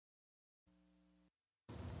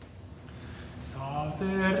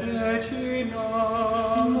Regina,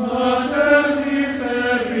 Mater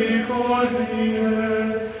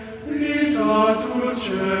misericordiae, vita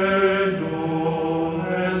dulcedo,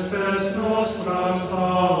 estes nostra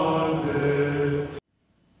salve.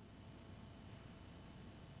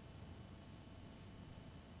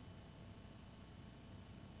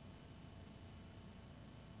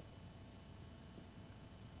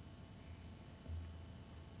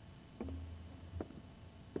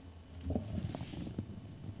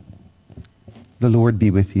 The Lord be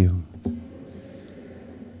with you.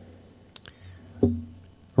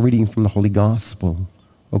 A reading from the Holy Gospel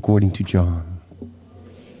according to John.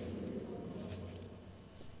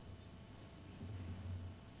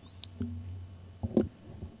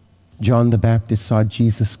 John the Baptist saw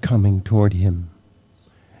Jesus coming toward him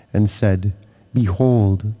and said,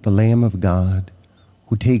 "Behold, the Lamb of God,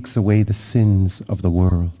 who takes away the sins of the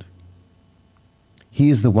world. He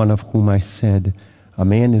is the one of whom I said, 'A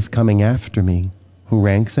man is coming after me, who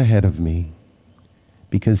ranks ahead of me,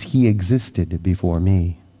 because he existed before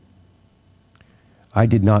me.' I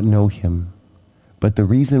did not know him, but the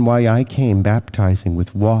reason why I came baptizing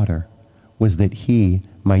with water was that he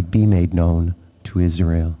might be made known to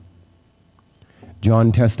Israel."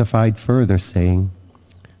 John testified further, saying,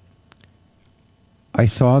 "I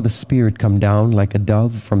saw the Spirit come down like a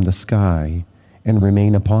dove from the sky and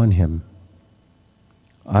remain upon him.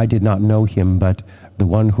 I did not know him, but the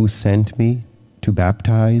one who sent me to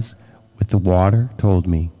baptize with the water told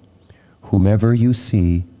me, 'Whomever you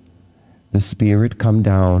see the Spirit come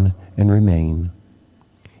down and remain,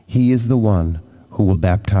 he is the one who will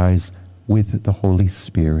baptize with the Holy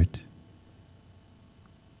Spirit.'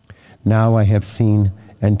 Now I have seen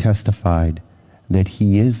and testified that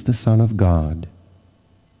he is the Son of God."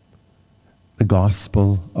 The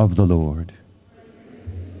Gospel of the Lord.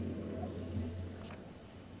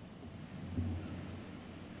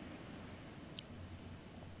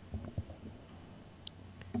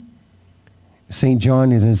 St.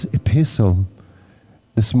 John, in his epistle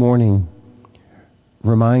this morning,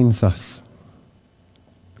 reminds us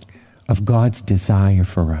of God's desire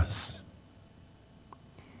for us.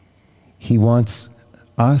 He wants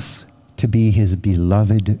us to be his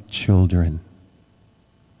beloved children.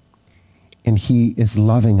 And he is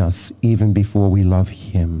loving us even before we love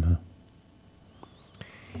him.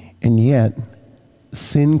 And yet,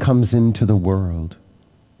 sin comes into the world.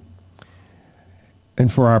 And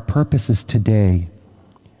for our purposes today,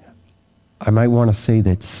 I might want to say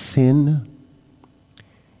that sin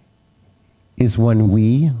is when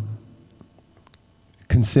we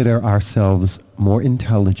consider ourselves more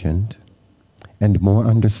intelligent and more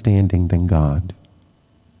understanding than God.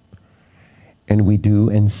 And we do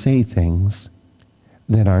and say things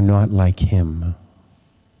that are not like him.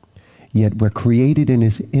 Yet we're created in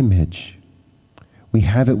his image. We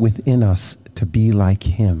have it within us to be like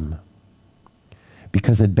him.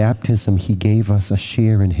 Because at baptism, he gave us a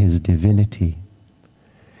share in his divinity.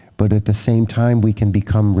 But at the same time, we can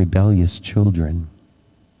become rebellious children.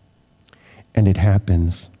 And it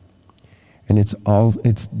happens. And it's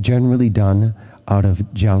generally done out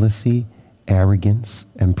of jealousy, arrogance,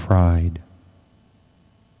 and pride.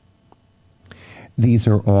 These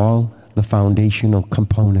are all the foundational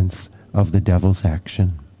components of the devil's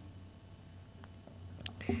action.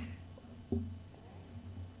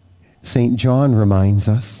 St. John reminds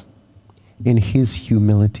us in his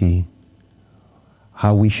humility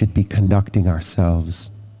how we should be conducting ourselves.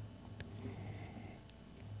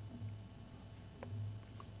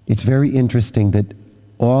 It's very interesting that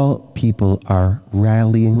all people are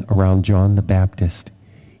rallying around John the Baptist.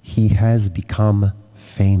 He has become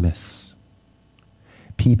famous.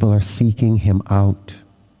 People are seeking him out.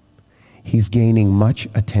 He's gaining much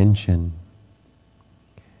attention.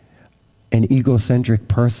 An egocentric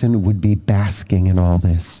person would be basking in all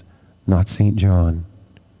this. Not St. John.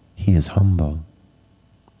 He is humble.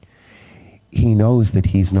 He knows that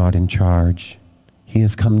he's not in charge. He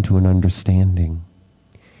has come to an understanding.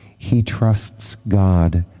 He trusts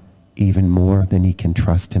God even more than he can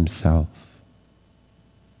trust himself.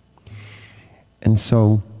 And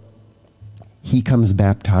so he comes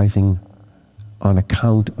baptizing on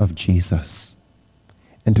account of Jesus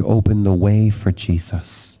and to open the way for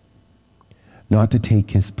Jesus, not to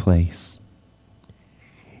take his place.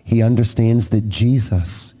 He understands that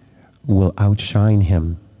Jesus will outshine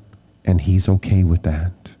him, and he's okay with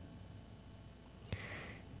that.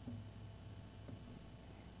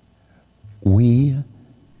 We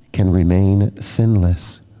can remain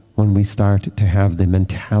sinless when we start to have the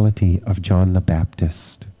mentality of John the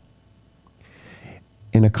Baptist.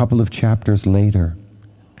 In a couple of chapters later,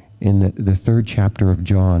 in the third chapter of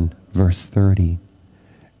John, verse 30,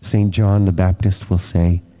 St. John the Baptist will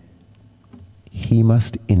say, "He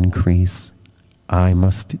must increase, I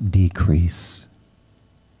must decrease."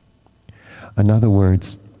 In other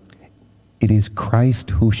words, it is Christ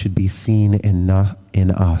who should be seen in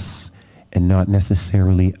us, and not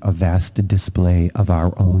necessarily a vast display of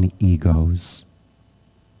our own egos.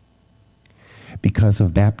 Because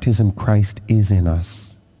of baptism, Christ is in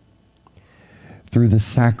us. Through the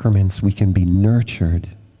sacraments, we can be nurtured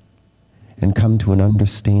and come to an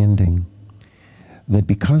understanding that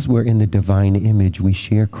because we're in the divine image, we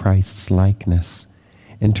share Christ's likeness,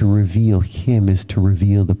 and to reveal him is to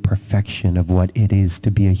reveal the perfection of what it is to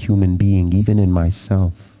be a human being, even in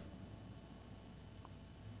myself.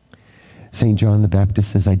 St. John the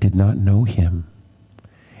Baptist says, "I did not know him."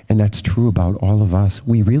 And that's true about all of us.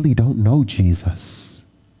 We really don't know Jesus.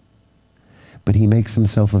 But he makes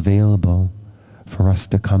himself available for us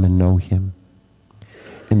to come and know him.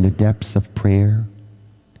 In the depths of prayer,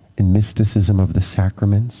 in mysticism of the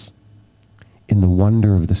sacraments, in the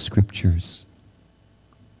wonder of the scriptures.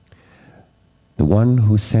 The one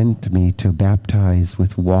who sent me to baptize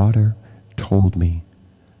with water told me,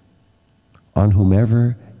 "On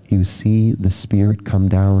whomever you see the Spirit come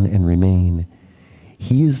down and remain,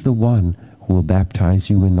 he is the one who will baptize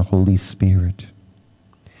you in the Holy Spirit."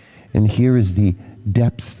 And here is the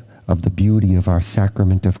depth of the beauty of our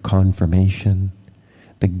sacrament of confirmation,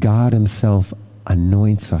 that God himself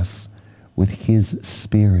anoints us with his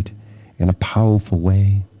Spirit in a powerful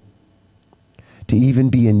way. To even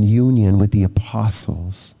be in union with the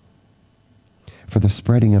apostles for the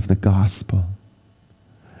spreading of the gospel,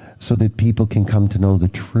 so that people can come to know the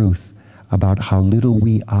truth about how little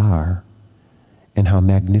we are and how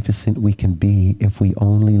magnificent we can be if we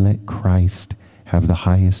only let Christ have the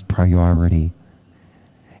highest priority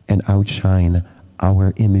and outshine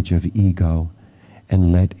our image of ego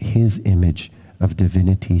and let his image of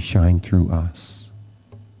divinity shine through us.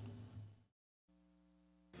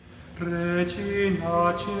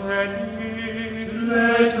 Regina Caeli,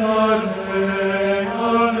 letare,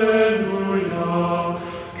 alleluia,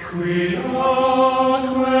 qui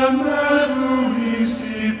aquam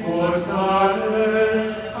meruisti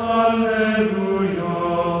portare, alleluia,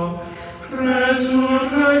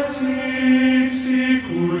 resurrexit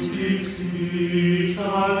sicut dixit,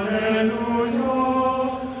 alleluia.